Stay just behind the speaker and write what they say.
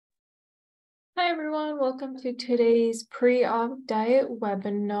everyone, welcome to today's pre-op diet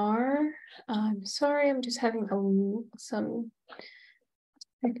webinar. I'm sorry, I'm just having some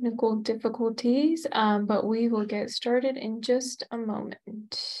technical difficulties, but we will get started in just a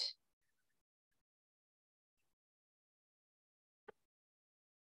moment.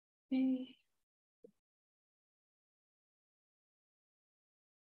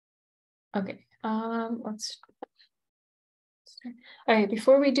 Okay, let's start. All right,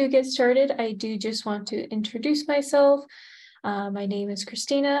 before we do get started, I do just want to introduce myself. My name is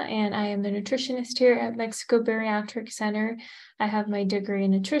Kristina, and I am the nutritionist here at Mexico Bariatric Center. I have my degree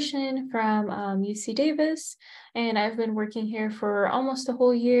in nutrition from UC Davis, and I've been working here for almost a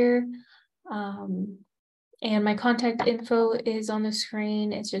whole year. And my contact info is on the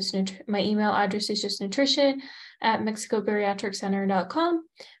screen. It's just my email address is just nutrition@mexicobariatriccenter.com.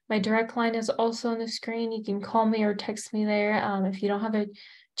 My direct line is also on the screen. You can call me or text me there. If you don't have a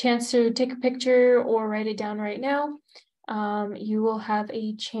chance to take a picture or write it down right now, you will have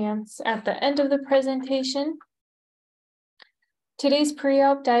a chance at the end of the presentation. Today's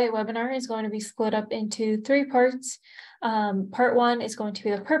pre-op diet webinar is going to be split up into 3 parts. Part 1 is going to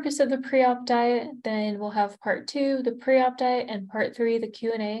be the purpose of the pre-op diet. Then we'll have part 2, the pre-op diet, and part 3, the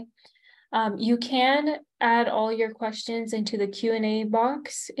Q&A. You can add all your questions into the Q&A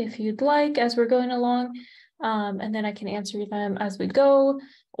box if you'd like as we're going along, and then I can answer them as we go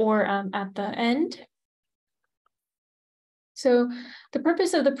or at the end. So the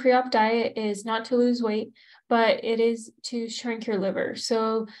purpose of the pre-op diet is not to lose weight, but it is to shrink your liver.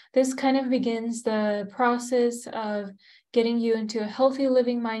 So this kind of begins the process of getting you into a healthy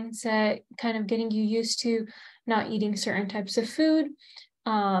living mindset, kind of getting you used to not eating certain types of food.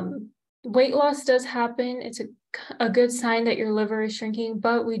 Weight loss does happen. It's a good sign that your liver is shrinking,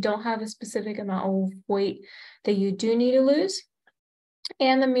 but we don't have a specific amount of weight that you do need to lose.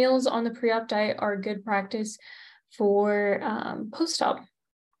 And the meals on the pre-op diet are good practice for post-op.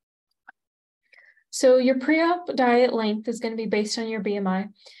 So your pre-op diet length is going to be based on your BMI,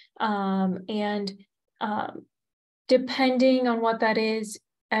 and depending on what that is,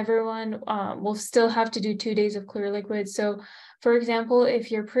 everyone will still have to do 2 days of clear liquids. So for example, if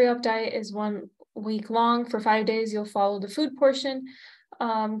your pre-op diet is 1 week long, for 5 days, you'll follow the food portion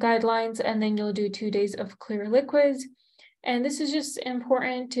guidelines, and then you'll do 2 days of clear liquids. And this is just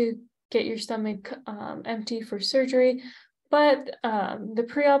important to get your stomach empty for surgery. But the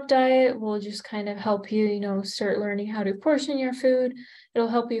pre-op diet will just kind of help you, start learning how to portion your food. It'll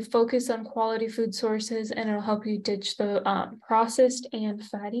help you focus on quality food sources, and it'll help you ditch the processed and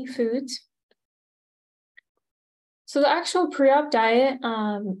fatty foods. So the actual pre-op diet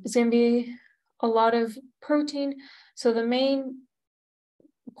is going to be a lot of protein. So the main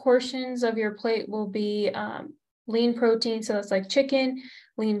portions of your plate will be lean protein. So that's like chicken,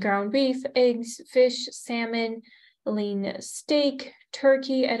 lean ground beef, eggs, fish, salmon, lean steak,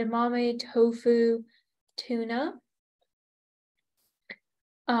 turkey, edamame, tofu, tuna.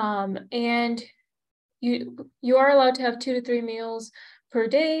 And you are allowed to have 2 to 3 meals per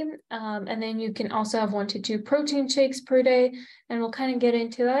day. And then you can also have 1 to 2 protein shakes per day. And we'll kind of get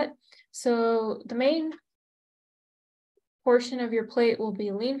into that. So the main portion of your plate will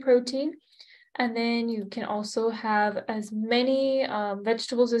be lean protein. And then you can also have as many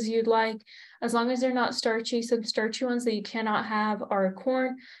vegetables as you'd like, as long as they're not starchy. Some starchy ones that you cannot have are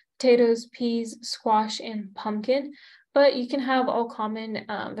corn, potatoes, peas, squash, and pumpkin. But you can have all common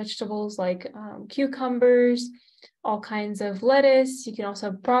vegetables like cucumbers, all kinds of lettuce. You can also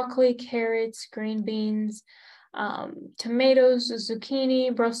have broccoli, carrots, green beans, tomatoes,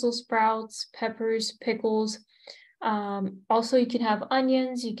 zucchini, Brussels sprouts, peppers, pickles. Also, you can have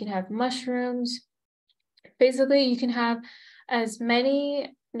onions, you can have mushrooms. Basically, you can have as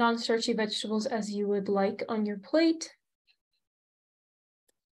many non-starchy vegetables as you would like on your plate.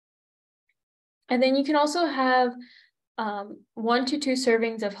 And then you can also have 1 to 2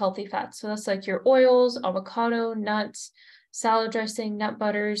 servings of healthy fats. So that's like your oils, avocado, nuts, salad dressing, nut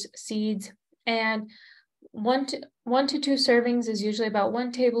butters, seeds. And 1 to 2 servings is usually about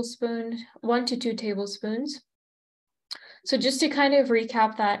 1 tablespoon, 1 to 2 tablespoons. So just to kind of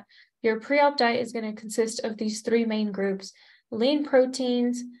recap that, your pre-op diet is going to consist of these 3 main groups: lean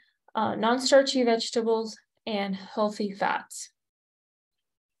proteins, non-starchy vegetables, and healthy fats.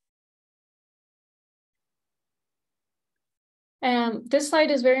 And this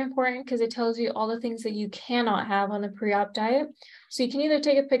slide is very important because it tells you all the things that you cannot have on the pre-op diet. So you can either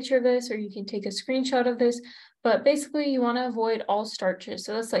take a picture of this or you can take a screenshot of this, but basically you want to avoid all starches.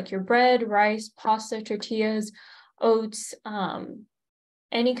 So that's like your bread, rice, pasta, tortillas, oats,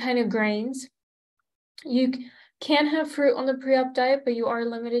 any kind of grains. can have fruit on the pre-op diet, but you are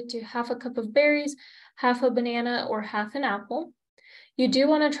limited to half a cup of berries, half a banana, or half an apple. You do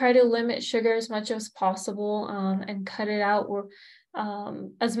want to try to limit sugar as much as possible and cut it out or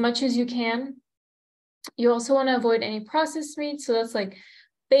as much as you can. You also want to avoid any processed meats, so that's like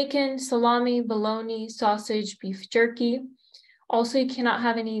bacon, salami, bologna, sausage, beef jerky. Also, you cannot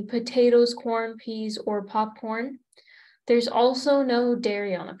have any potatoes, corn, peas, or popcorn. There's also no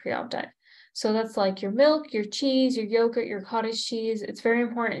dairy on the pre-op diet. So that's like your milk, your cheese, your yogurt, your cottage cheese. It's very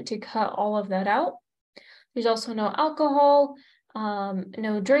important to cut all of that out. There's also no alcohol,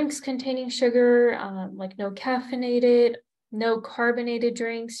 no drinks containing sugar, like no caffeinated, no carbonated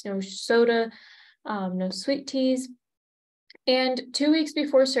drinks, no soda, no sweet teas. And 2 weeks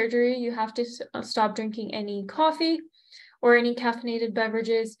before surgery, you have to stop drinking any coffee or any caffeinated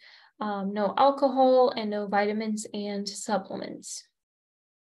beverages, no alcohol, and no vitamins and supplements.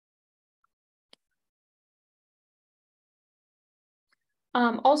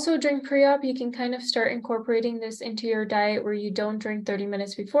 Also during pre-op, you can kind of start incorporating this into your diet where you don't drink 30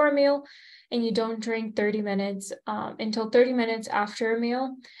 minutes before a meal and you don't drink 30 minutes until 30 minutes after a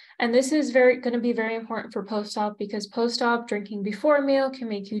meal. And this is going to be very important for post-op because post-op drinking before a meal can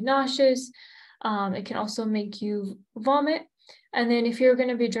make you nauseous. It can also make you vomit. And then if you're going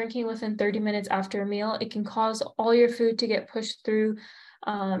to be drinking within 30 minutes after a meal, it can cause all your food to get pushed through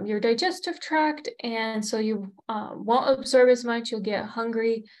your digestive tract, and so you won't absorb as much. You'll get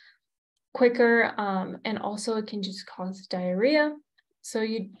hungry quicker, and also it can just cause diarrhea. So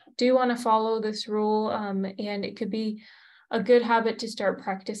you do want to follow this rule, and it could be a good habit to start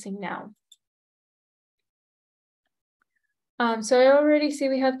practicing now. So I already see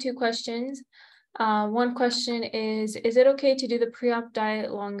we have 2 questions. One question is it okay to do the pre-op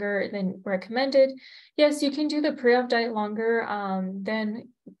diet longer than recommended? Yes, you can do the pre-op diet longer than,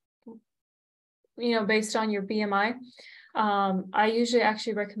 based on your BMI. I usually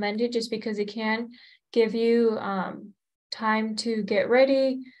actually recommend it just because it can give you time to get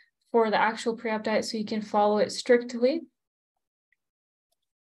ready for the actual pre-op diet so you can follow it strictly.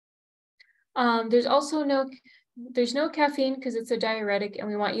 There's no caffeine because it's a diuretic and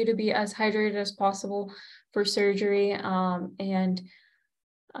we want you to be as hydrated as possible for surgery.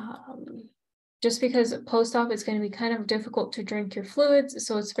 Just because post-op it's going to be kind of difficult to drink your fluids,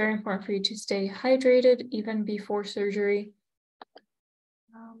 so it's very important for you to stay hydrated even before surgery.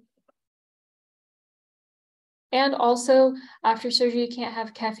 And also after surgery, you can't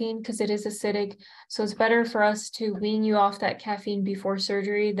have caffeine because it is acidic. So it's better for us to wean you off that caffeine before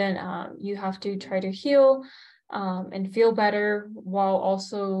surgery than you have to try to heal and feel better while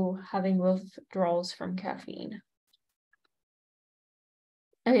also having withdrawals from caffeine.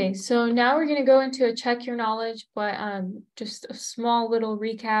 Okay, so now we're going to go into a check your knowledge, but just a small little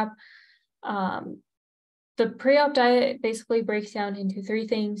recap. The pre-op diet basically breaks down into 3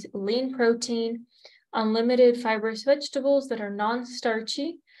 things: lean protein, unlimited fibrous vegetables that are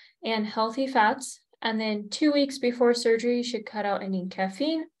non-starchy, and healthy fats. And then 2 weeks before surgery, you should cut out any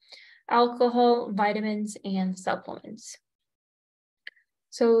caffeine, alcohol, vitamins, and supplements.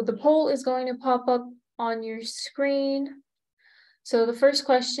 So the poll is going to pop up on your screen. So the first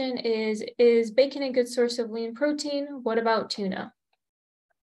question is bacon a good source of lean protein? What about tuna?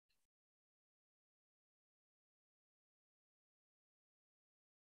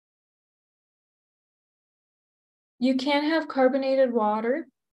 You can have carbonated water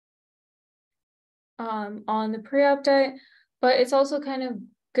on the pre-op diet, but it's also kind of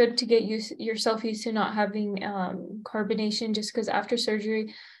good to get yourself used to not having carbonation, just because after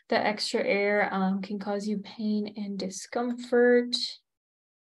surgery, the extra air can cause you pain and discomfort.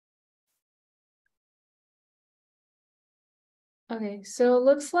 Okay, so it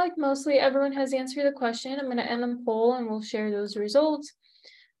looks like mostly everyone has answered the question. I'm going to end the poll and we'll share those results.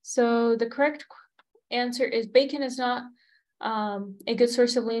 So the correct answer is bacon is not a good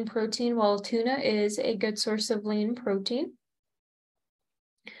source of lean protein, while tuna is a good source of lean protein.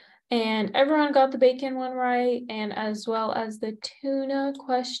 And everyone got the bacon one right, and as well as the tuna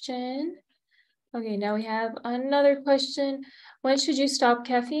question. Okay, now we have another question. When should you stop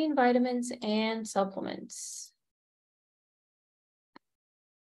caffeine, vitamins, and supplements?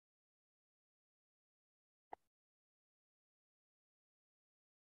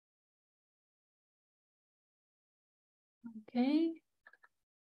 Okay.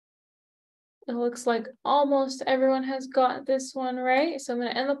 It looks like almost everyone has got this one right. So I'm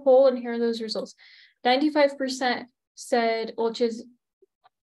going to end the poll and here are those results. 95% said, which is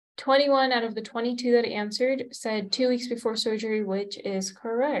 21 out of the 22 that answered, said 2 weeks before surgery, which is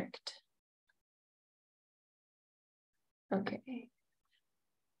correct. Okay.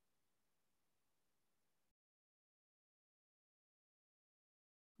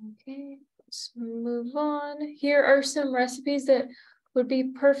 Okay, let's move on. Here are some recipes that would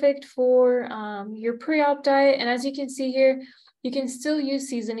be perfect for your pre-op diet. And as you can see here, you can still use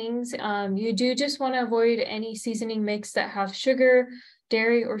seasonings. You do just want to avoid any seasoning mix that have sugar,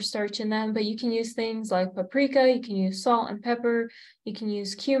 dairy, or starch in them, but you can use things like paprika, you can use salt and pepper, you can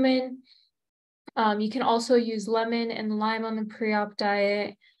use cumin. You can also use lemon and lime on the pre-op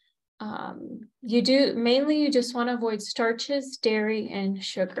diet. You just want to avoid starches, dairy, and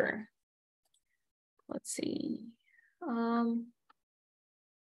sugar. Let's see.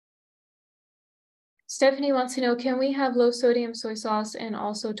 Stephanie wants to know, can we have low sodium soy sauce and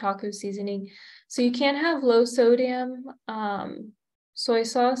also taco seasoning? So you can have low sodium soy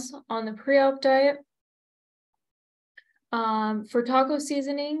sauce on the pre-op diet. For taco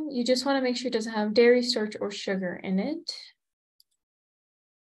seasoning, you just want to make sure it doesn't have dairy, starch, or sugar in it.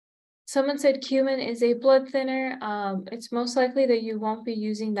 Someone said cumin is a blood thinner. It's most likely that you won't be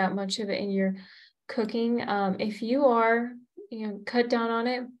using that much of it in your cooking. If you are, cut down on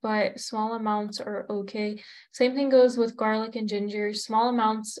it, but small amounts are okay. Same thing goes with garlic and ginger. Small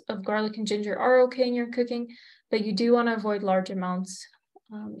amounts of garlic and ginger are okay in your cooking, but you do want to avoid large amounts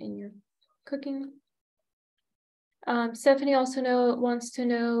in your cooking. Stephanie also wants to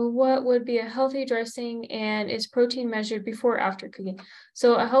know what would be a healthy dressing and is protein measured before or after cooking.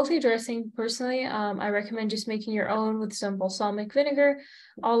 So a healthy dressing, personally, I recommend just making your own with some balsamic vinegar,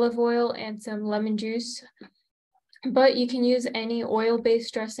 olive oil, and some lemon juice. But you can use any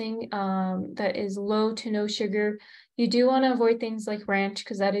oil-based dressing that is low to no sugar. You do want to avoid things like ranch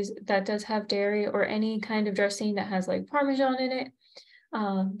because that does have dairy, or any kind of dressing that has like Parmesan in it.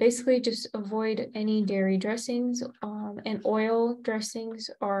 Basically just avoid any dairy dressings, and oil dressings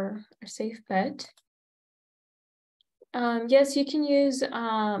are a safe bet. Yes, you can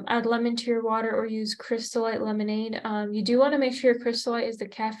add lemon to your water or use Crystal Light lemonade. You do want to make sure your Crystal Light is the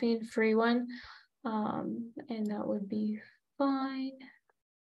caffeine-free one, and that would be fine.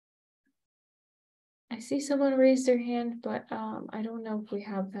 I see someone raise their hand, but I don't know if we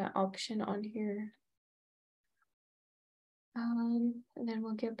have that option on here. And then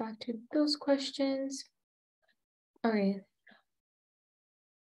we'll get back to those questions. Okay.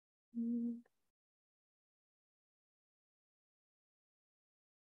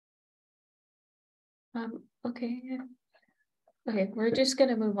 Okay. Okay, we're just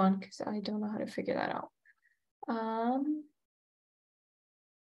gonna move on because I don't know how to figure that out.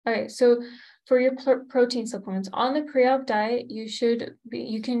 Okay, so for your protein supplements on the pre-op diet,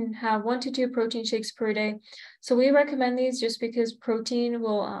 you can have 1 to 2 protein shakes per day. So we recommend these just because protein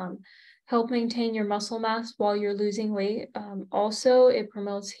will help maintain your muscle mass while you're losing weight. Also, it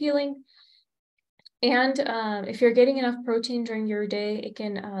promotes healing. And if you're getting enough protein during your day, it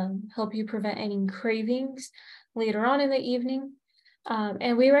can help you prevent any cravings later on in the evening.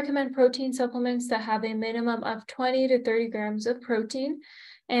 And we recommend protein supplements that have a minimum of 20 to 30 grams of protein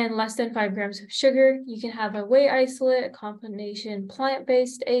and less than 5 grams of sugar. You can have a whey isolate, a combination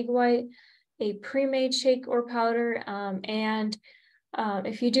plant-based egg white, a pre-made shake or powder, and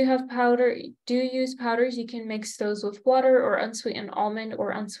if you do use powders, you can mix those with water or unsweetened almond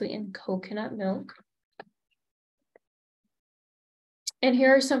or unsweetened coconut milk. And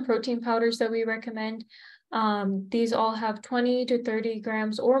here are some protein powders that we recommend. These all have 20 to 30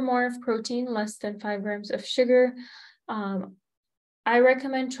 grams or more of protein, less than 5 grams of sugar. I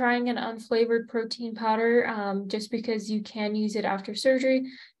recommend trying an unflavored protein powder just because you can use it after surgery.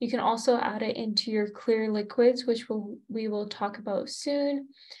 You can also add it into your clear liquids, which we will talk about soon.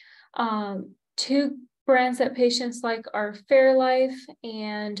 2 brands that patients like are Fairlife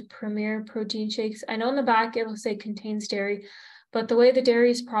and Premier Protein Shakes. I know in the back it'll say contains dairy, but the way the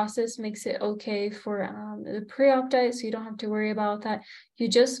dairy is processed makes it okay for the pre-op diet, so you don't have to worry about that. You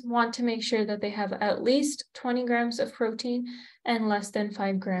just want to make sure that they have at least 20 grams of protein and less than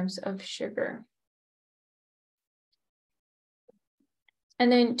 5 grams of sugar. And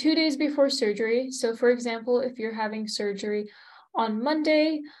then 2 days before surgery, so for example, if you're having surgery on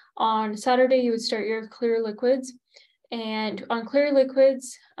Monday, on Saturday, you would start your clear liquids. And on clear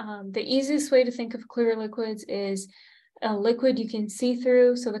liquids, the easiest way to think of clear liquids is a liquid you can see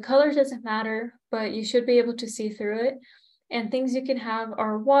through. So the color doesn't matter, but you should be able to see through it. And things you can have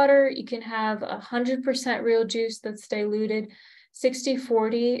are water. You can have 100% real juice that's diluted,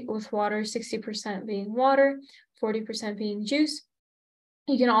 60-40 with water, 60% being water, 40% being juice.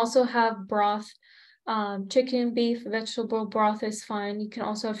 You can also have broth, chicken, beef, vegetable broth is fine. You can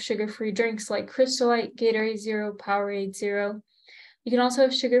also have sugar-free drinks like Crystal Light, Gatorade Zero, Powerade Zero. You can also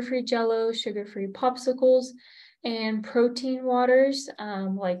have sugar-free Jello, sugar-free popsicles. and protein waters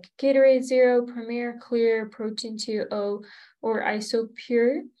like Gatorade Zero, Premier, Clear, Protein 2O, or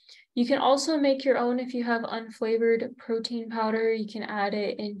IsoPure. You can also make your own if you have unflavored protein powder. You can add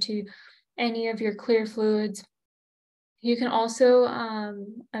it into any of your clear fluids. You can also, I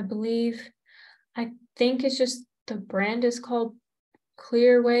think it's just the brand is called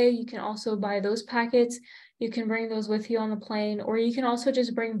Clearway. You can also buy those packets. You can bring those with you on the plane, or you can also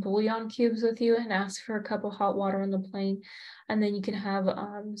just bring bouillon cubes with you and ask for a cup of hot water on the plane. And then you can have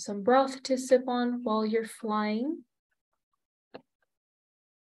some broth to sip on while you're flying.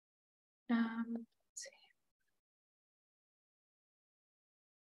 Let's see.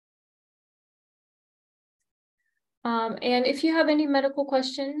 And if you have any medical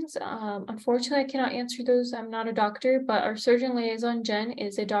questions, unfortunately, I cannot answer those. I'm not a doctor, but our surgeon liaison, Jen,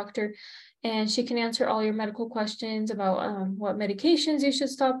 is a doctor, and she can answer all your medical questions about what medications you should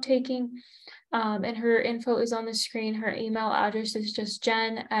stop taking. And her info is on the screen. Her email address is just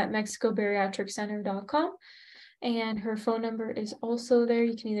jen@mexicobariatriccenter.com. And her phone number is also there.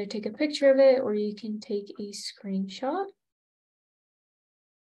 You can either take a picture of it or you can take a screenshot.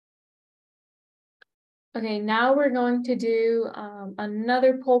 Okay, now we're going to do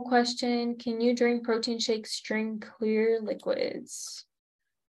another poll question. Can you drink protein shakes, drink clear liquids?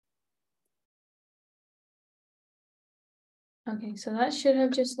 Okay, so that should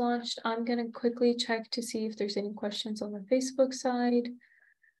have just launched. I'm going to quickly check to see if there's any questions on the Facebook side.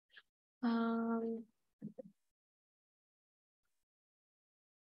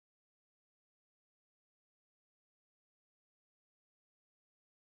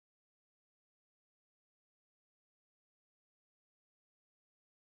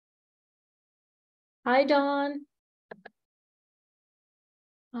 Hi, Dawn.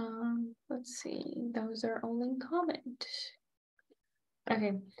 Let's see, that was our only comment.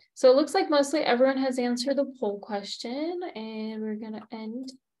 Okay, so it looks like mostly everyone has answered the poll question, and we're gonna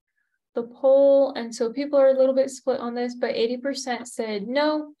end the poll. And so people are a little bit split on this, but 80% said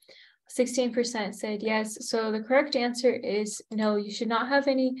no, 16% said yes. So the correct answer is no, you should not have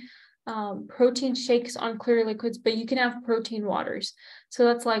any protein shakes on clear liquids, but you can have protein waters. So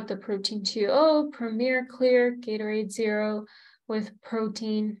that's like the Protein 2O, Premier, Clear, Gatorade Zero with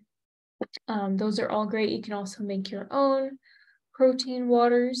protein. Those are all great. You can also make your own protein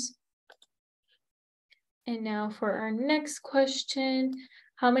waters. And now for our next question,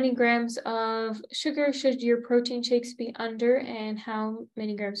 how many grams of sugar should your protein shakes be under, and how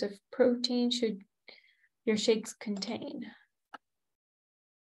many grams of protein should your shakes contain?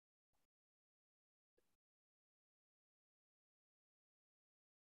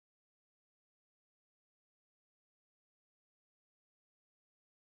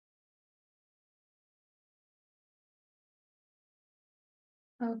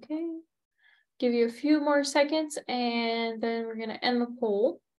 Okay, give you a few more seconds and then we're gonna end the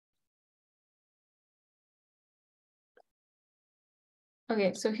poll.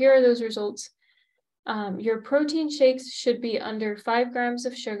 Okay, so here are those results. Your protein shakes should be under 5 grams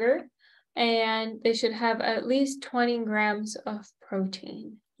of sugar, and they should have at least 20 grams of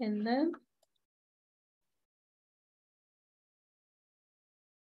protein in them.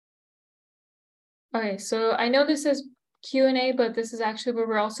 Okay, so I know this is Q&A, but this is actually where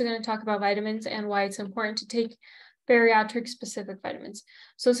we're also going to talk about vitamins and why it's important to take bariatric specific vitamins.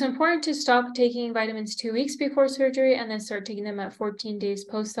 So it's important to stop taking vitamins 2 weeks before surgery and then start taking them at 14 days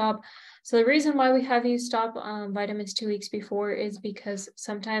post-op. So the reason why we have you stop vitamins 2 weeks before is because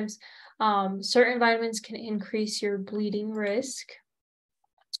sometimes certain vitamins can increase your bleeding risk.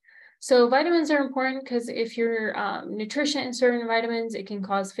 So vitamins are important because if you're nutrition in certain vitamins, it can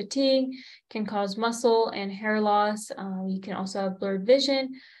cause fatigue, can cause muscle and hair loss. You can also have blurred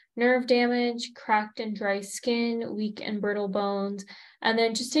vision, nerve damage, cracked and dry skin, weak and brittle bones. And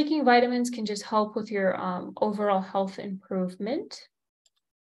then just taking vitamins can just help with your overall health improvement.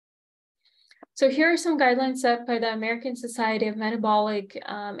 So here are some guidelines set by the American Society of Metabolic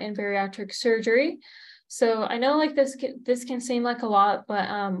and Bariatric Surgery. So I know like this can seem like a lot, but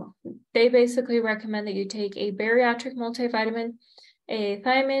they basically recommend that you take a bariatric multivitamin, a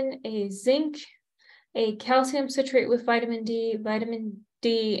thiamine, a zinc, a calcium citrate with vitamin D,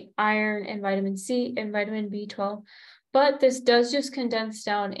 iron, and vitamin C, and vitamin B12. But this does just condense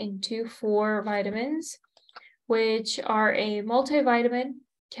down into 4 vitamins, which are a multivitamin,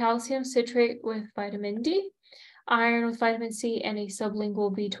 calcium citrate with vitamin D, iron with vitamin C, and a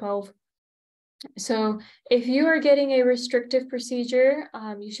sublingual B12. So if you are getting a restrictive procedure,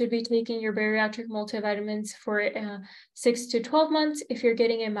 you should be taking your bariatric multivitamins for 6 to 12 months. If you're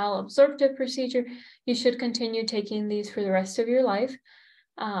getting a malabsorptive procedure, you should continue taking these for the rest of your life.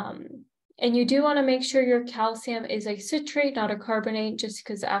 And you do want to make sure your calcium is a citrate, not a carbonate, just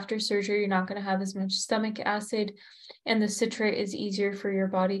because after surgery, you're not going to have as much stomach acid, and the citrate is easier for your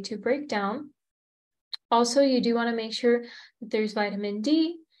body to break down. Also, you do want to make sure that there's vitamin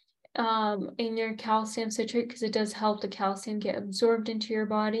D in your calcium citrate, because it does help the calcium get absorbed into your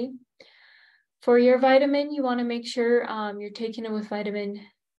body. For your vitamin, you want to make sure you're taking it with vitamin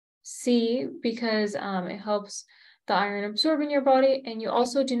C, because it helps the iron absorb in your body. And you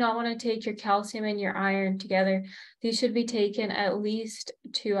also do not want to take your calcium and your iron together. These should be taken at least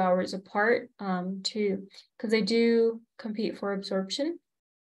 2 hours apart because they do compete for absorption.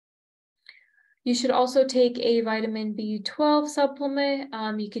 You should also take a vitamin B12 supplement.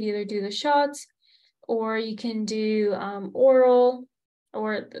 You could either do the shots, or you can do oral,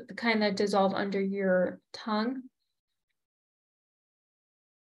 or the kind that dissolve under your tongue.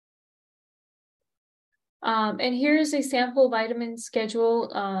 And here's a sample vitamin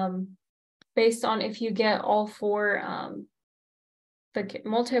schedule based on if you get all four, the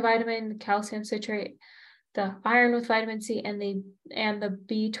multivitamin, the calcium citrate, the iron with vitamin C, and the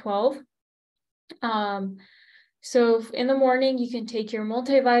B12. So in the morning, you can take your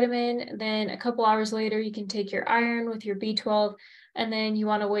multivitamin, then a couple hours later, you can take your iron with your B12, and then you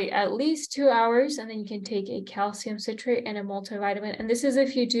want to wait at least 2 hours, and then you can take a calcium citrate and a multivitamin. And this is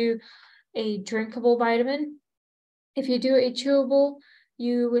if you do a drinkable vitamin. If you do a chewable,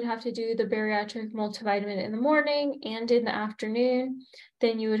 you would have to do the bariatric multivitamin in the morning and in the afternoon.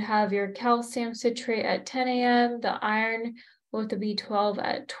 Then you would have your calcium citrate at 10 a.m., the iron with the B12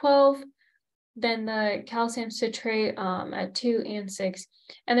 at 12, then the calcium citrate at 2 and 6.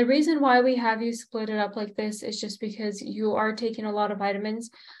 And the reason why we have you split it up like this is just because you are taking a lot of vitamins,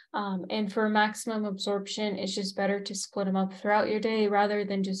 and for maximum absorption, it's just better to split them up throughout your day rather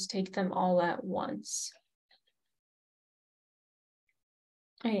than just take them all at once.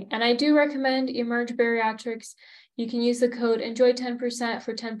 Okay, and I do recommend Emerge Bariatrics. You can use the code ENJOY10%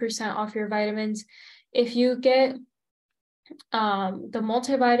 for 10% off your vitamins. If you get the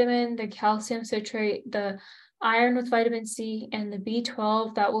multivitamin, the calcium citrate, the iron with vitamin C, and the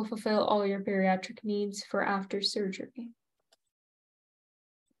B12, that will fulfill all your bariatric needs for after surgery.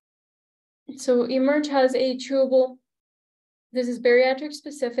 So Emerge has a chewable. This is bariatric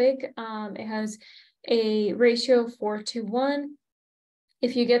specific. It has a ratio of 4:1.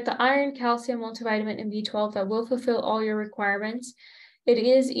 If you get the iron, calcium, multivitamin, and B12, that will fulfill all your requirements. It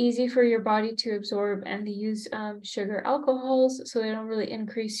is easy for your body to absorb, and they use sugar alcohols, so they don't really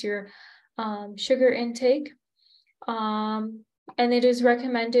increase your sugar intake. And it is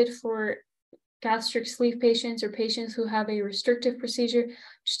recommended for gastric sleeve patients or patients who have a restrictive procedure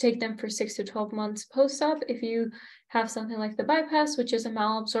to take them for 6 to 12 months post-op. If you have something like the bypass, which is a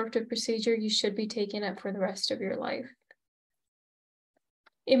malabsorptive procedure, you should be taking it for the rest of your life.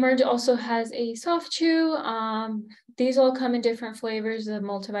 Emerge also has a soft chew. These all come in different flavors. The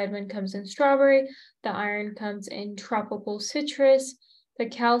multivitamin comes in strawberry, the iron comes in tropical citrus, the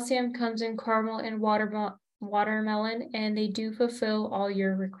calcium comes in caramel and watermelon, and they do fulfill all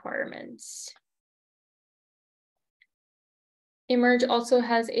your requirements. Emerge also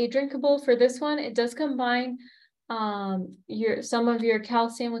has a drinkable. For this one, it does combine some of your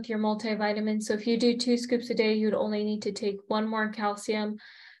calcium with your multivitamin. So if you do 2 scoops a day, you'd only need to take 1 more calcium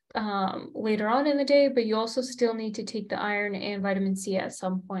later on in the day, but you also still need to take the iron and vitamin C at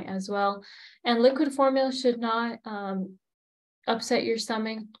some point as well. And liquid formula should not upset your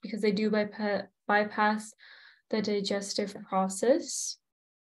stomach, because they do bypass the digestive process,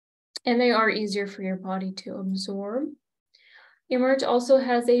 and they are easier for your body to absorb. Emerge also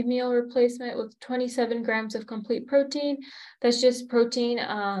has a meal replacement with 27 grams of complete protein. That's just protein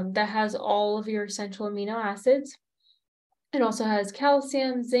that has all of your essential amino acids. It also has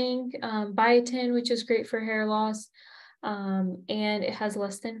calcium, zinc, biotin, which is great for hair loss, and it has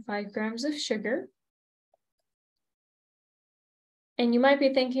less than 5 grams of sugar. And you might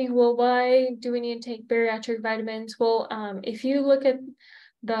be thinking, well, why do we need to take bariatric vitamins? Well, if you look at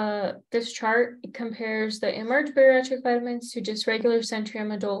this chart, it compares the Emerge bariatric vitamins to just regular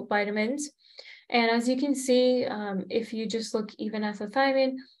Centrium adult vitamins. And as you can see, if you just look even at the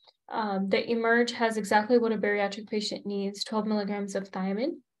thiamine, the Emerge has exactly what a bariatric patient needs, 12 milligrams of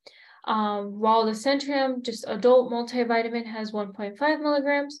thiamine. While the Centrium, just adult multivitamin, has 1.5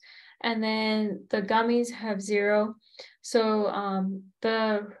 milligrams, and then the gummies have 0. So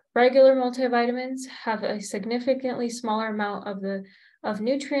the regular multivitamins have a significantly smaller amount of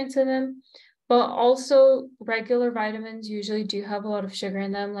nutrients in them, but also regular vitamins usually do have a lot of sugar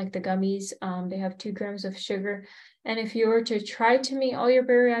in them, like the gummies. They have 2 grams of sugar. And if you were to try to meet all your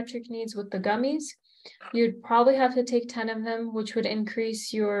bariatric needs with the gummies, You'd probably have to take 10 of them, which would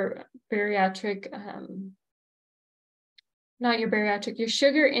increase your bariatric, your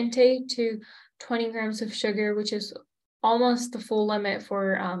sugar intake to 20 grams of sugar, which is almost the full limit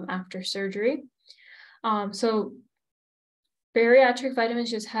for after surgery. So bariatric vitamins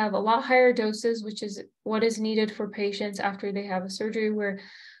just have a lot higher doses, which is what is needed for patients after they have a surgery where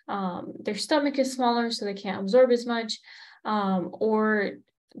their stomach is smaller, so they can't absorb as much, or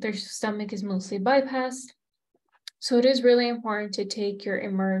their stomach is mostly bypassed. So it is really important to take your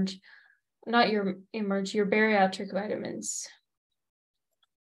your bariatric vitamins.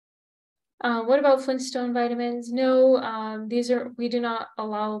 What about Flintstone vitamins? No, we do not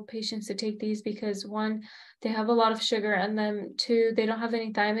allow patients to take these because 1, they have a lot of sugar, and then 2, they don't have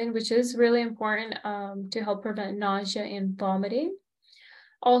any thiamine, which is really important to help prevent nausea and vomiting.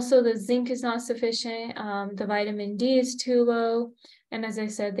 Also, the zinc is not sufficient. The vitamin D is too low. And as I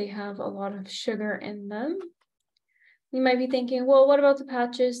said, they have a lot of sugar in them. You might be thinking, well, what about the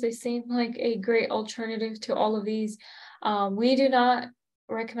patches? They seem like a great alternative to all of these. We do not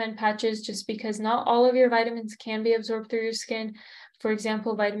recommend patches just because not all of your vitamins can be absorbed through your skin. For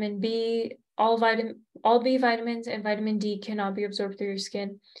example, vitamin B, all B vitamins and vitamin D cannot be absorbed through your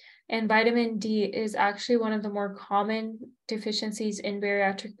skin. And vitamin D is actually one of the more common deficiencies in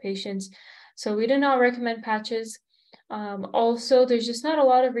bariatric patients. So we do not recommend patches. Also, there's just not a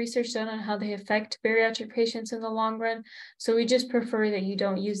lot of research done on how they affect bariatric patients in the long run. So we just prefer that you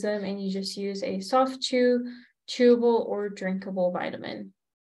don't use them and you just use a soft chewable, or drinkable vitamin.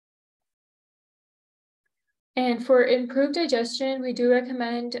 And for improved digestion, we do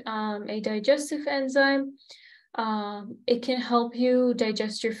recommend a digestive enzyme. It can help you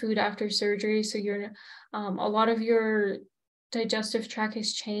digest your food after surgery. So a lot of your digestive tract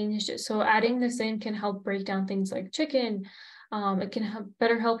is changed. So adding this in can help break down things like chicken. It can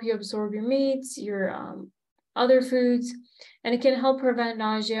better help you absorb your meats, your other foods, and it can help prevent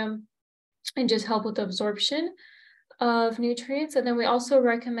nausea and just help with the absorption of nutrients. And then we also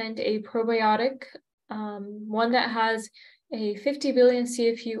recommend a probiotic, one that has a 50 billion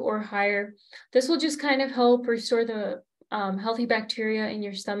CFU or higher. This will just kind of help restore the healthy bacteria in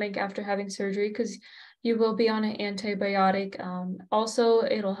your stomach after having surgery, because you will be on an antibiotic. Also,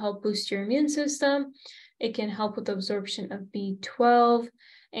 it'll help boost your immune system. It can help with absorption of B12.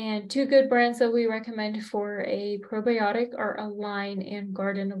 And 2 good brands that we recommend for a probiotic are Align and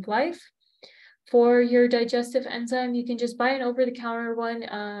Garden of Life. For your digestive enzyme, you can just buy an over-the-counter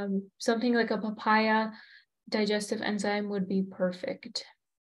one. Something like a papaya digestive enzyme would be perfect.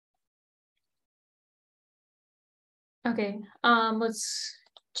 Okay, let's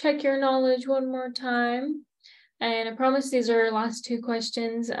check your knowledge one more time. And I promise these are our last 2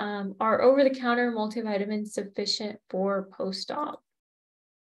 questions. Are over-the-counter multivitamins sufficient for post-op?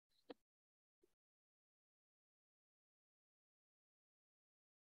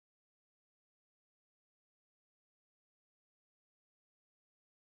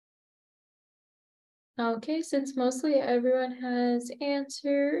 Okay, since mostly everyone has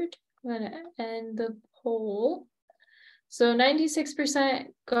answered, I'm going to end the poll. So 96%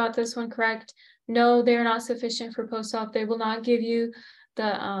 got this one correct. No, they're not sufficient for post-op. They will not give you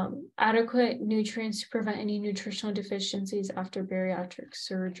the adequate nutrients to prevent any nutritional deficiencies after bariatric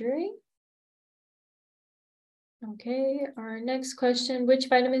surgery. Okay, our next question, which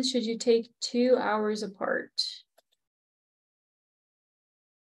vitamins should you take 2 hours apart?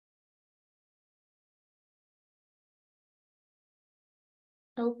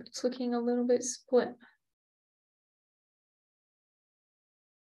 Oh, it's looking a little bit split.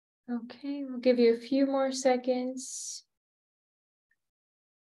 Okay, we'll give you a few more seconds.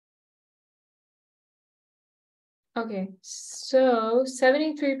 Okay, so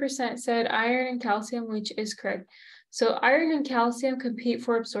 73% said iron and calcium, which is correct. So iron and calcium compete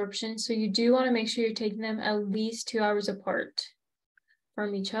for absorption, so you do want to make sure you're taking them at least 2 hours apart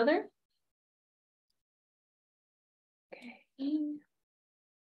from each other. Okay.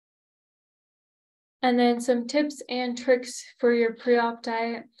 And then some tips and tricks for your pre-op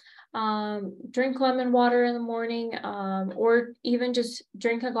diet. Drink lemon water in the morning, or even just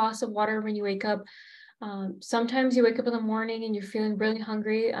drink a glass of water when you wake up. Sometimes you wake up in the morning and you're feeling really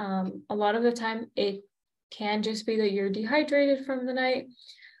hungry. A lot of the time it can just be that you're dehydrated from the night.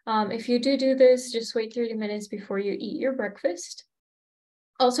 If you do this, just wait 30 minutes before you eat your breakfast.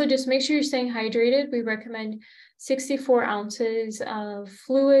 Also, just make sure you're staying hydrated. We recommend 64 ounces of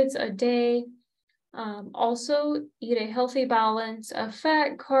fluids a day. Also, eat a healthy balance of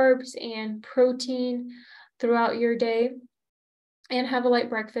fat, carbs, and protein throughout your day. and have a light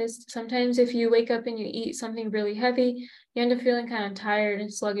breakfast. Sometimes if you wake up and you eat something really heavy, you end up feeling kind of tired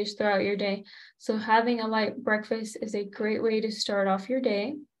and sluggish throughout your day. So having a light breakfast is a great way to start off your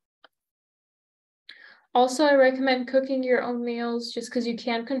day. Also, I recommend cooking your own meals just because you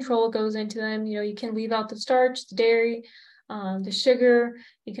can control what goes into them. You know, you can leave out the starch, the dairy, the sugar.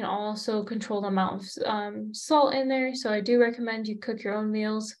 You can also control the amount of salt in there. So I do recommend you cook your own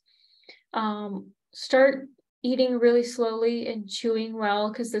meals. Start eating really slowly and chewing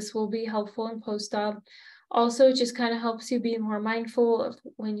well, because this will be helpful in post-op. Also, it just kind of helps you be more mindful of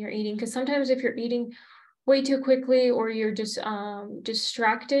when you're eating, because sometimes if you're eating way too quickly or you're just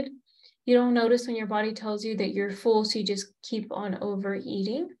distracted, you don't notice when your body tells you that you're full, so you just keep on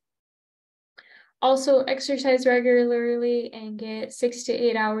overeating. Also, exercise regularly and get 6 to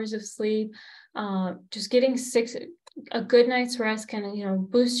 8 hours of sleep. Just getting a good night's rest can, you know,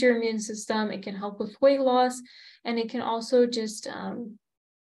 boost your immune system. It can help with weight loss, and it can also just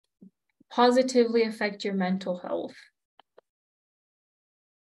positively affect your mental health.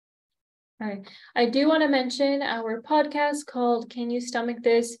 All right. I do want to mention our podcast called Can You Stomach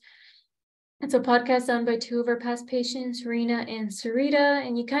This? It's a podcast done by 2 of our past patients, Rena and Sarita,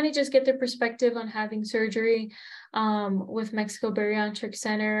 and you kind of just get their perspective on having surgery with Mexico Bariatric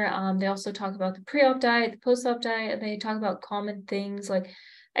Center. They also talk about the pre-op diet, the post-op diet, and they talk about common things like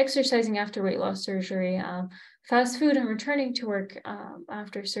exercising after weight loss surgery, fast food and returning to work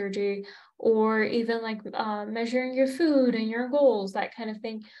after surgery, or even like measuring your food and your goals, that kind of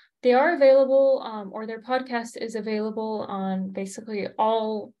thing. They are available, or their podcast is available on basically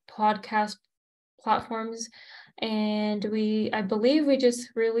all podcast platforms, and I believe we just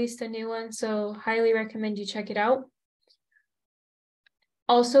released a new one, so highly recommend you check it out.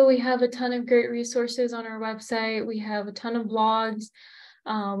 Also, we have a ton of great resources on our website. We have a ton of blogs.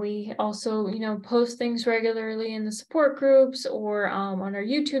 We also, you know, post things regularly in the support groups or on our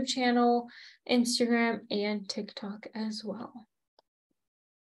YouTube channel, Instagram, and TikTok as well.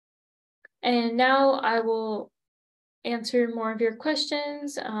 And now I will answer more of your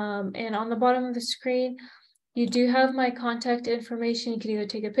questions. And on the bottom of the screen, you do have my contact information. You can either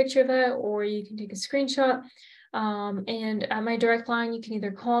take a picture of that or you can take a screenshot. And at my direct line, you can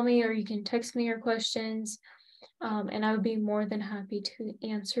either call me or you can text me your questions. And I would be more than happy to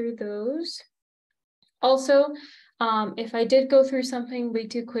answer those. Also, if I did go through something way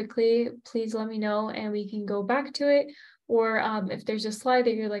too quickly, please let me know and we can go back to it. Or if there's a slide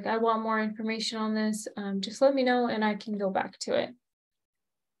that you're like, I want more information on this, just let me know and I can go back to it.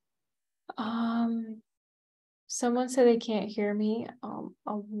 Someone said they can't hear me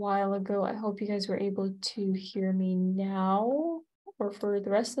a while ago. I hope you guys were able to hear me now or for the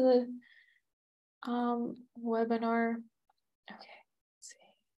rest of the webinar. Okay, let's see.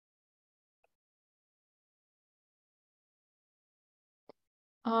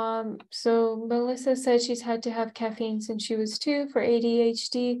 So Melissa said she's had to have caffeine since she was 2 for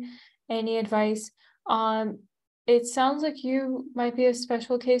ADHD. Any advice? It sounds like you might be a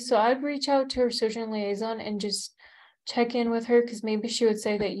special case, so I'd reach out to her surgeon liaison and just check in with her, because maybe she would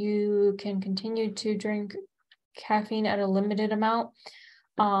say that you can continue to drink caffeine at a limited amount.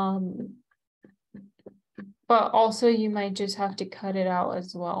 But also you might just have to cut it out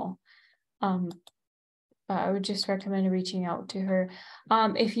as well. But I would just recommend reaching out to her.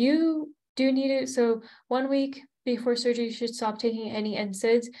 If you do need it, so 1 week before surgery, you should stop taking any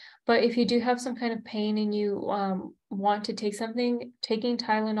NSAIDs. But if you do have some kind of pain and you want to take something, taking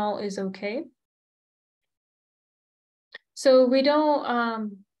Tylenol is okay. So we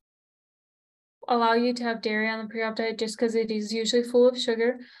don't allow you to have dairy on the pre-op diet just because it is usually full of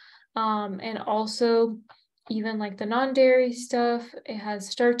sugar. And also even like the non-dairy stuff, it has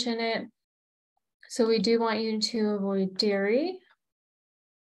starch in it. So we do want you to avoid dairy.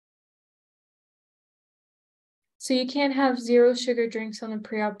 So you can have 0 sugar drinks on the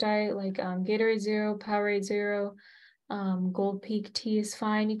pre-op diet, like Gatorade Zero, Powerade Zero, Gold Peak tea is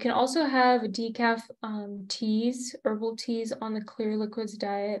fine. You can also have decaf teas, herbal teas on the clear liquids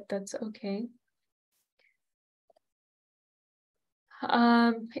diet. That's okay.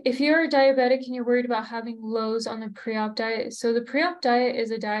 If you're diabetic and you're worried about having lows on the pre-op diet, so the pre-op diet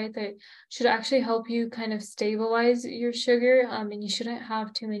is a diet that should actually help you kind of stabilize your sugar, and you shouldn't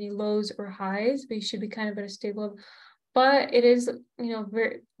have too many lows or highs, but you should be kind of at a stable level. But it is, you know,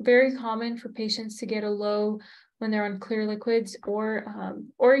 very, very common for patients to get a low when they're on clear liquids, or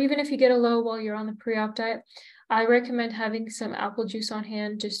even if you get a low while you're on the pre-op diet, I recommend having some apple juice on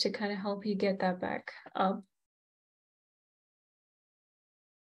hand just to kind of help you get that back up.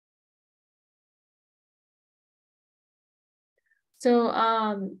 So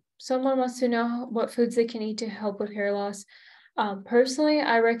someone wants to know what foods they can eat to help with hair loss. Personally,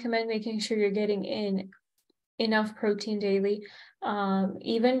 I recommend making sure you're getting in enough protein daily.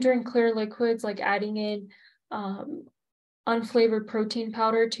 Even during clear liquids, like adding in unflavored protein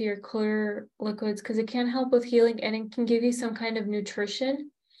powder to your clear liquids, because it can help with healing and it can give you some kind of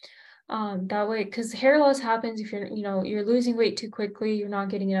nutrition. That way, because hair loss happens if you're losing weight too quickly, you're not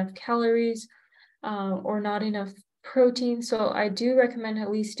getting enough calories, or not enough protein. So I do recommend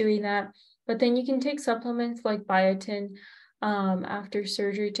at least doing that. But then you can take supplements like biotin after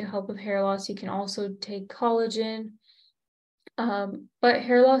surgery to help with hair loss. You can also take collagen. But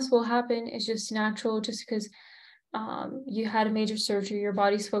hair loss will happen. It's just natural, just because you had a major surgery. Your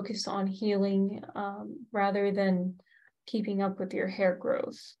body's focused on healing rather than keeping up with your hair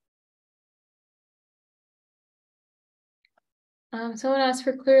growth. Someone asked,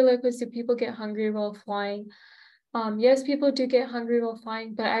 for clear liquids, do people get hungry while flying? Yes, people do get hungry while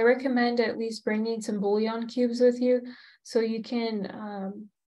flying, but I recommend at least bringing some bouillon cubes with you so you can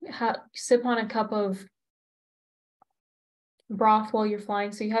sip on a cup of broth while you're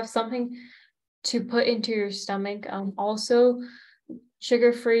flying, so you have something to put into your stomach. Also,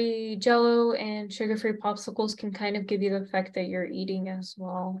 sugar-free Jell-O and sugar-free popsicles can kind of give you the effect that you're eating as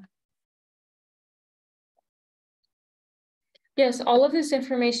well. Yes, all of this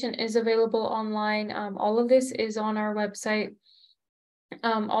information is available online. All of this is on our website.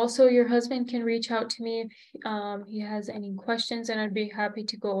 Also, your husband can reach out to me if he has any questions, and I'd be happy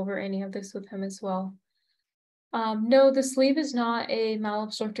to go over any of this with him as well. No, the sleeve is not a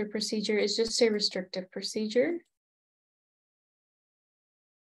malabsorptive procedure. It's just a restrictive procedure.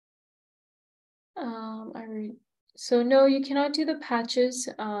 So no, you cannot do the patches,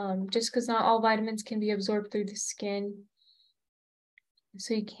 just because not all vitamins can be absorbed through the skin.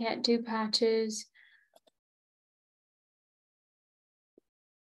 So you can't do patches.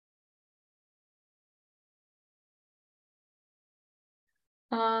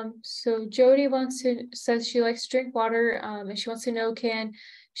 So Jody says she likes to drink water, and she wants to know, can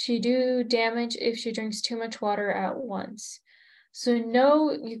she do damage if she drinks too much water at once? So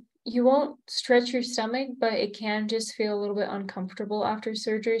no, you won't stretch your stomach, but it can just feel a little bit uncomfortable after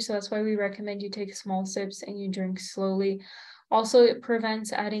surgery. So that's why we recommend you take small sips and you drink slowly. Also, it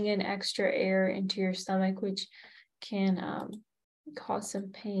prevents adding in extra air into your stomach, which can cause some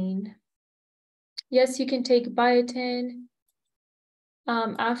pain. Yes, you can take biotin.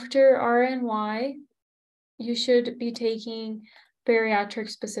 After RNY, you should be taking bariatric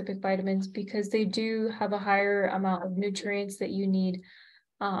specific vitamins because they do have a higher amount of nutrients that you need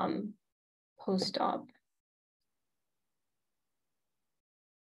post-op.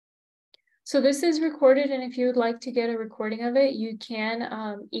 So this is recorded, and if you would like to get a recording of it, you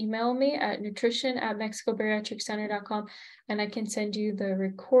can email me at nutrition@mexicobariatriccenter.com, and I can send you the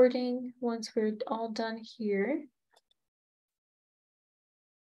recording once we're all done here.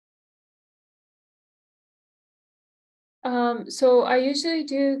 So I usually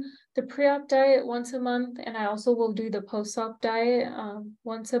do the pre-op diet once a month, and I also will do the post-op diet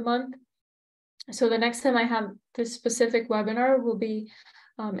once a month. So the next time I have this specific webinar will be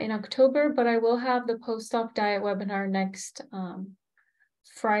in October, but I will have the post-op diet webinar next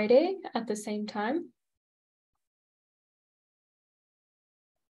Friday at the same time.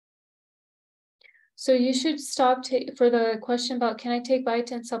 So you should stop for the question about, can I take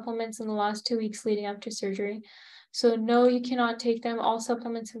biotin supplements in the last 2 weeks leading up to surgery? So no, you cannot take them. All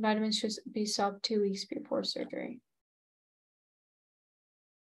supplements and vitamins should be stopped 2 weeks before surgery.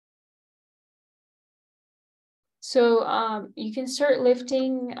 So you can start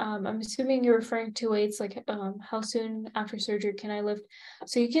lifting. I'm assuming you're referring to weights, like how soon after surgery can I lift?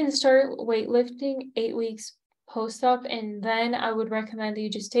 So you can start weightlifting 8 weeks post-op, and then I would recommend that you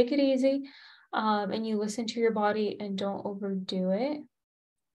just take it easy and you listen to your body and don't overdo it.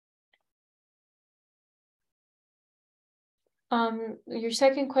 Your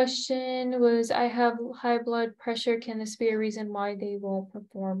second question was, I have high blood pressure. Can this be a reason why they won't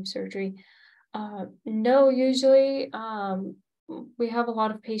perform surgery? No, usually we have a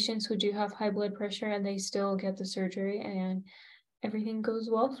lot of patients who do have high blood pressure and they still get the surgery and everything goes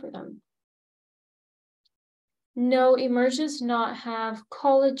well for them. No, Emerge does not have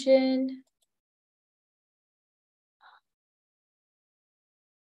collagen.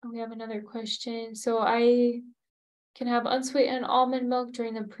 We have another question. So I can have unsweetened almond milk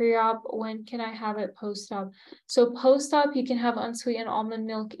during the pre-op. When can I have it post-op? So post-op, you can have unsweetened almond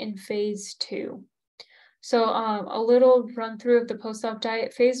milk in phase 2. So a little run through of the post-op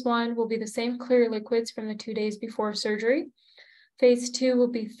diet. Phase 1 will be the same clear liquids from the 2 days before surgery. Phase 2 will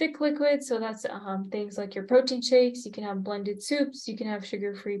be thick liquids. So that's things like your protein shakes. You can have blended soups. You can have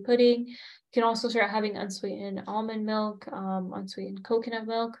sugar-free pudding. You can also start having unsweetened almond milk, unsweetened coconut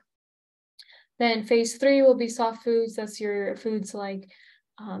milk. Then phase 3 will be soft foods. That's your foods like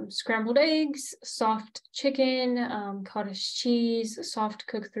scrambled eggs, soft chicken, cottage cheese, soft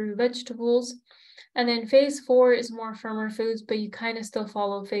cooked through vegetables. And then phase 4 is more firmer foods, but you kind of still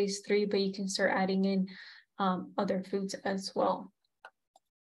follow phase 3, but you can start adding in other foods as well.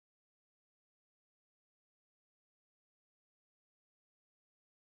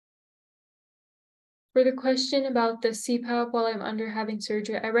 For the question about the CPAP while I'm under having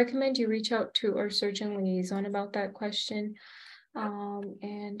surgery, I recommend you reach out to our surgeon liaison about that question.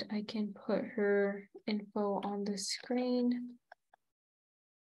 And I can put her info on the screen.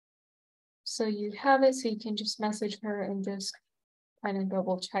 So you have it, so you can just message her and just kind of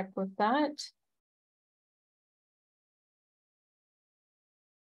double check with that.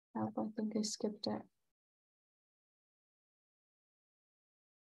 I think I skipped it.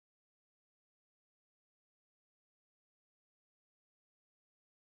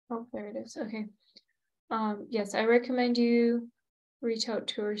 Oh, there it is. Okay. Yes, I recommend you reach out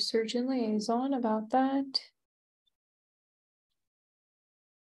to our surgeon liaison about that.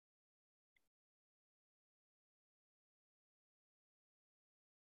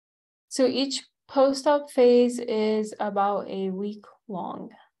 So each post-op phase is about a week long.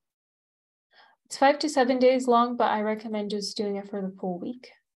 It's 5 to 7 days long, but I recommend just doing it for the full week.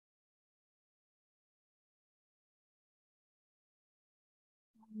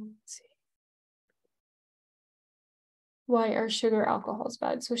 Let's see. Why are sugar alcohols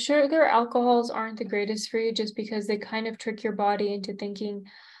bad? So sugar alcohols aren't the greatest for you just because they kind of trick your body into thinking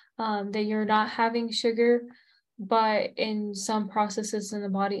that you're not having sugar, but in some processes in the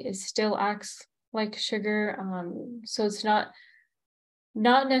body, it still acts like sugar. So it's not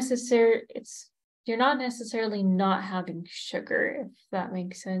necessary. You're not necessarily not having sugar, if that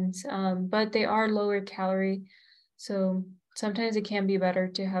makes sense. But they are lower calorie. So sometimes it can be better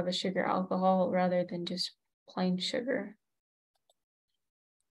to have a sugar alcohol rather than just plain sugar.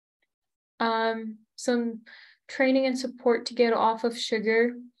 Some training and support to get off of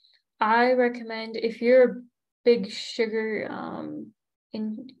sugar. I recommend if you're a big sugar,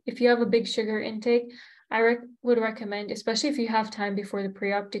 if you have a big sugar intake, I would recommend, especially if you have time before the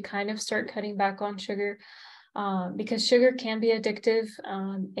pre-op, to kind of start cutting back on sugar, because sugar can be addictive.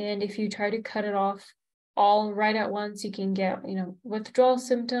 And if you try to cut it off all right at once, you can get, withdrawal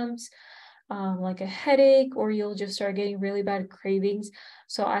symptoms, like a headache, or you'll just start getting really bad cravings.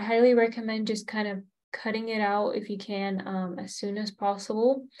 So I highly recommend just kind of cutting it out if you can, as soon as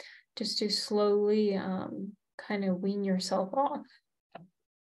possible, just to slowly kind of wean yourself off.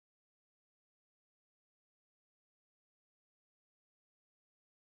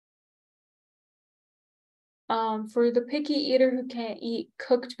 For the picky eater who can't eat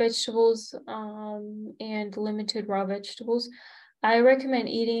cooked vegetables and limited raw vegetables, I recommend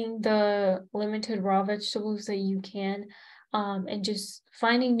eating the limited raw vegetables that you can, and just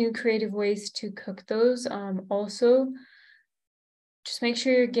finding new creative ways to cook those. Also, just make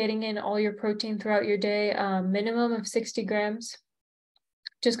sure you're getting in all your protein throughout your day, minimum of 60 grams,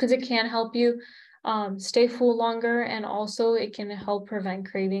 just because it can help you stay full longer, and also it can help prevent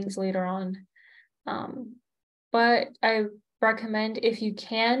cravings later on. But I recommend, if you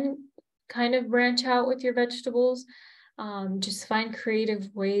can kind of branch out with your vegetables, just find creative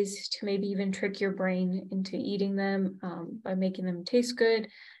ways to maybe even trick your brain into eating them, by making them taste good,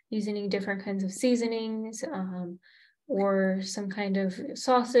 using different kinds of seasonings, or some kind of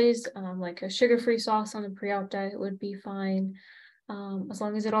sauces, like a sugar-free sauce on the pre-op diet would be fine, as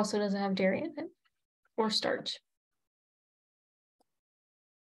long as it also doesn't have dairy in it or starch.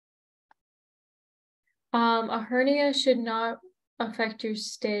 A hernia should not affect your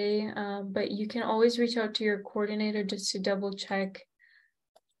stay, but you can always reach out to your coordinator just to double check.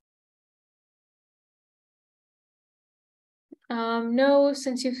 No,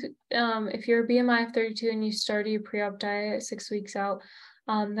 since if you're a BMI of 32 and you started your pre-op diet 6 weeks out,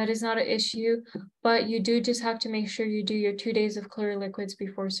 that is not an issue, but you do just have to make sure you do your 2 days of clear liquids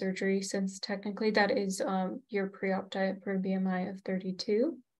before surgery, since technically that is your pre-op diet for a BMI of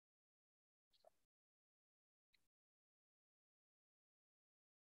 32.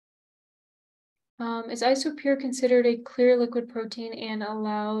 Is Isopure considered a clear liquid protein and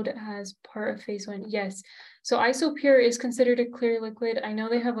allowed as part of phase 1? Yes. So Isopure is considered a clear liquid. I know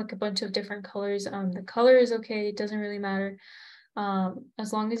they have like a bunch of different colors. The color is okay. It doesn't really matter.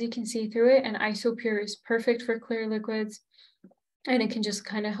 As long as you can see through it. And Isopure is perfect for clear liquids. And it can just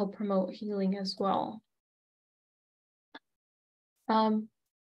kind of help promote healing as well.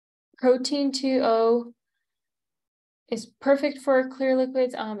 Protein 2.0 is perfect for clear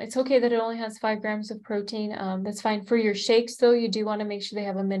liquids. It's okay that it only has 5 grams of protein. That's fine. For your shakes, though, you do want to make sure they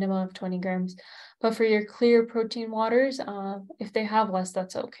have a minimum of 20 grams. But for your clear protein waters, if they have less,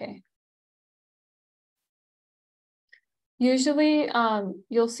 that's okay. Usually,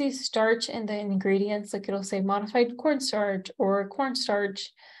 you'll see starch in the ingredients, like it'll say modified cornstarch, or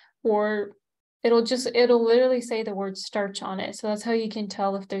it'll literally say the word starch on it. So that's how you can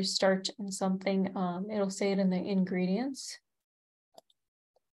tell if there's starch in something. It'll say it in the ingredients.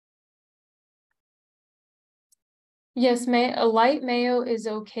 Yes, a light mayo is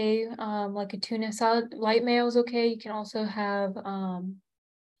okay. Like a tuna salad, light mayo is okay. You can also have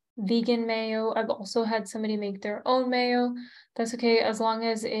vegan mayo. I've also had somebody make their own mayo. That's okay as long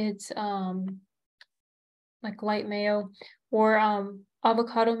as it's like light mayo, or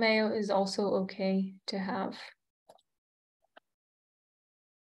avocado mayo is also okay to have.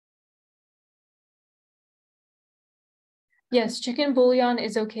 Yes, chicken bouillon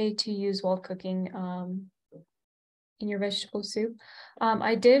is okay to use while cooking in your vegetable soup.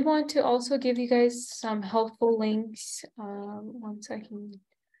 I did want to also give you guys some helpful links. Once I can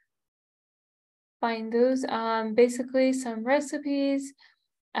find those. Basically some recipes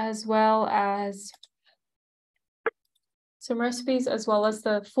as well as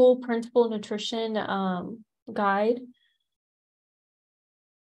the full printable nutrition guide.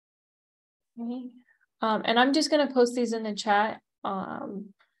 Okay. And I'm just going to post these in the chat.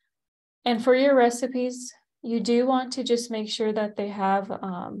 And for your recipes, you do want to just make sure that they have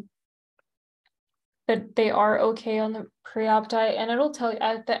that they are okay on the pre-op diet, and it'll tell you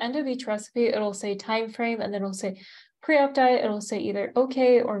at the end of each recipe, it'll say time frame, and then it'll say pre-op diet. It'll say either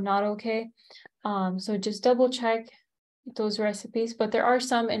okay or not okay. So just double check those recipes, but there are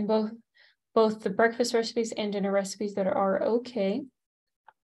some in both the breakfast recipes and dinner recipes that are okay.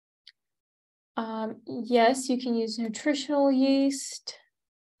 Yes, you can use nutritional yeast.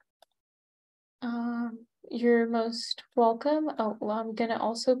 You're most welcome. Oh, well, I'm gonna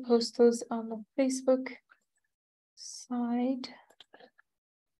also post those on the Facebook side.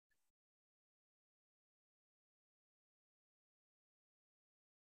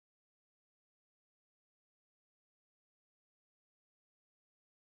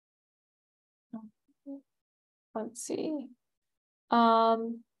 Let's see.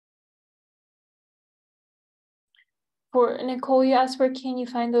 For Nicole, you asked where can you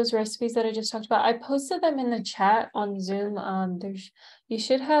find those recipes that I just talked about. I posted them in the chat on Zoom. You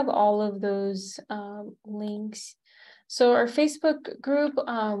should have all of those links. So our Facebook group,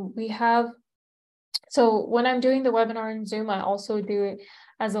 so when I'm doing the webinar in Zoom, I also do it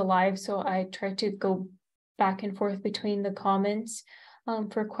as a live. So I try to go back and forth between the comments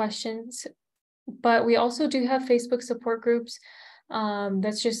for questions. But we also do have Facebook support groups.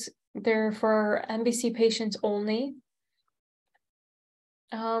 They're for MBC patients only.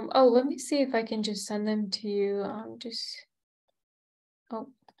 Oh, let me see if I can just send them to you. Oh,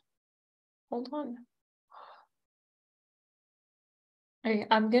 hold on. Okay,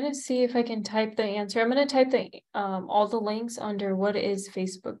 I'm gonna see if I can type the answer. I'm gonna type all the links under what is a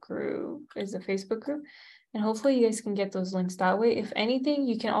Facebook group, and hopefully you guys can get those links that way. If anything,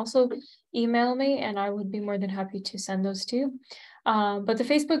 you can also email me and I would be more than happy to send those to you. But the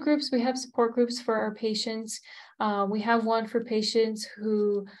Facebook groups, we have support groups for our patients. We have one for patients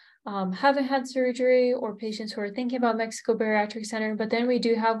who haven't had surgery or patients who are thinking about Mexico Bariatric Center, but then we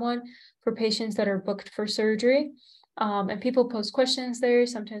do have one for patients that are booked for surgery. And people post questions there.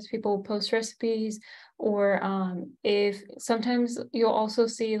 Sometimes people post recipes, or if sometimes you'll also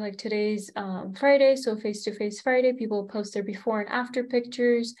see like today's Friday, so face-to-face Friday, people post their before and after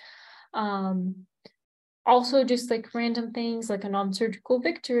pictures. Also just like random things like a non-surgical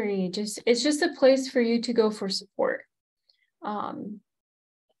victory. It's just a place for you to go for support. And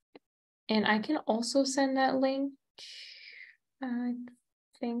I can also send that link. I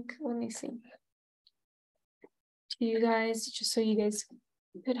think, let me see. To you guys, just so you guys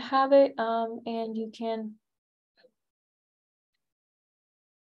could have it, and you can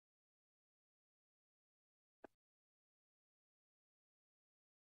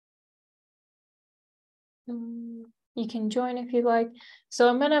join if you like. So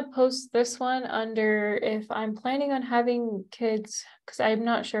I'm gonna post this one under if I'm planning on having kids, because I'm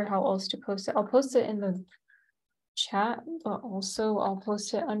not sure how else to post it. I'll post it in the chat, but also I'll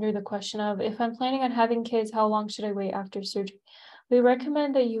post it under the question of if I'm planning on having kids, how long should I wait after surgery? We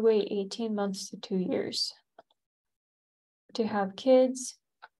recommend that you wait 18 months to 2 years to have kids.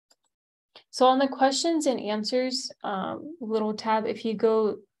 So on the questions and answers little tab, if you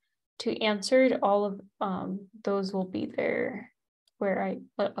go to answered, all of those will be there. where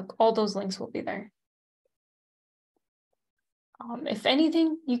all those links will be there. If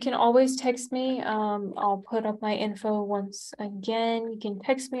anything, you can always text me. I'll put up my info once again. You can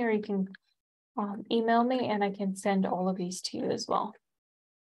text me or you can email me, and I can send all of these to you as well.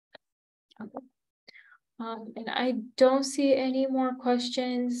 Okay. And I don't see any more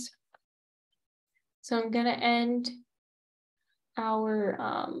questions. So I'm gonna end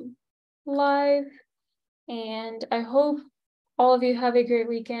our live, and I hope all of you have a great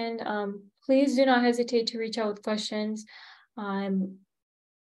weekend. Please do not hesitate to reach out with questions. I'm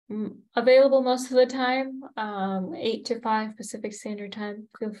available most of the time, 8 to 5 Pacific Standard Time.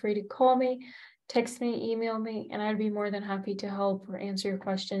 Feel free to call me, text me, email me, and I'd be more than happy to help or answer your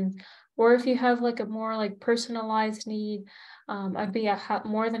questions. Or if you have like a more like personalized need, I'd be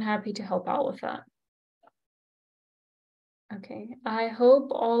more than happy to help out with that. Okay, I hope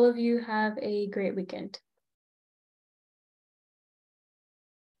all of you have a great weekend.